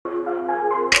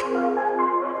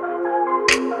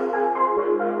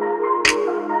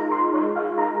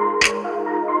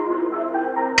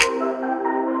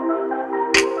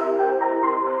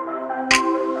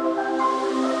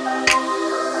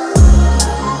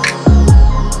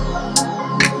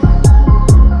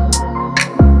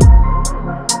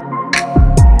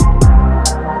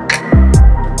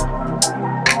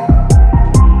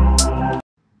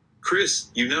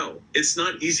You know, it's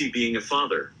not easy being a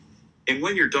father. And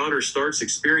when your daughter starts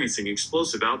experiencing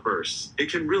explosive outbursts,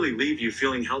 it can really leave you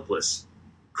feeling helpless.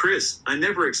 Chris, I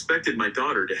never expected my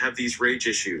daughter to have these rage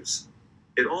issues.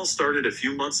 It all started a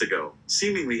few months ago,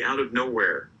 seemingly out of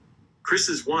nowhere.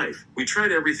 Chris's wife, we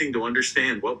tried everything to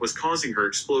understand what was causing her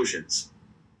explosions.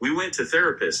 We went to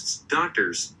therapists,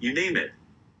 doctors, you name it.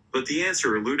 But the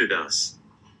answer eluded us.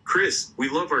 Chris, we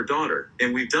love our daughter,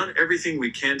 and we've done everything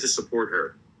we can to support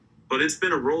her. But it's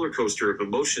been a roller coaster of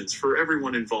emotions for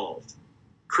everyone involved.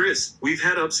 Chris, we've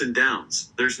had ups and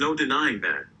downs, there's no denying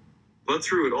that. But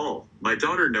through it all, my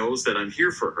daughter knows that I'm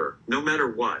here for her, no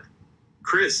matter what.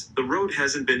 Chris, the road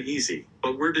hasn't been easy,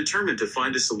 but we're determined to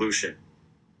find a solution.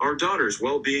 Our daughter's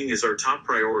well-being is our top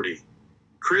priority.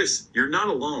 Chris, you're not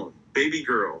alone, baby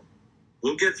girl.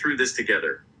 We'll get through this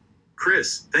together.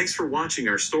 Chris, thanks for watching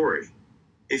our story.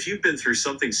 If you've been through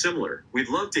something similar, we'd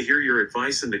love to hear your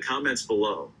advice in the comments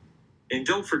below. And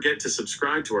don't forget to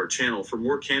subscribe to our channel for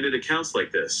more candid accounts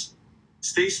like this.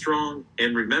 Stay strong,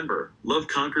 and remember, love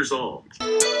conquers all.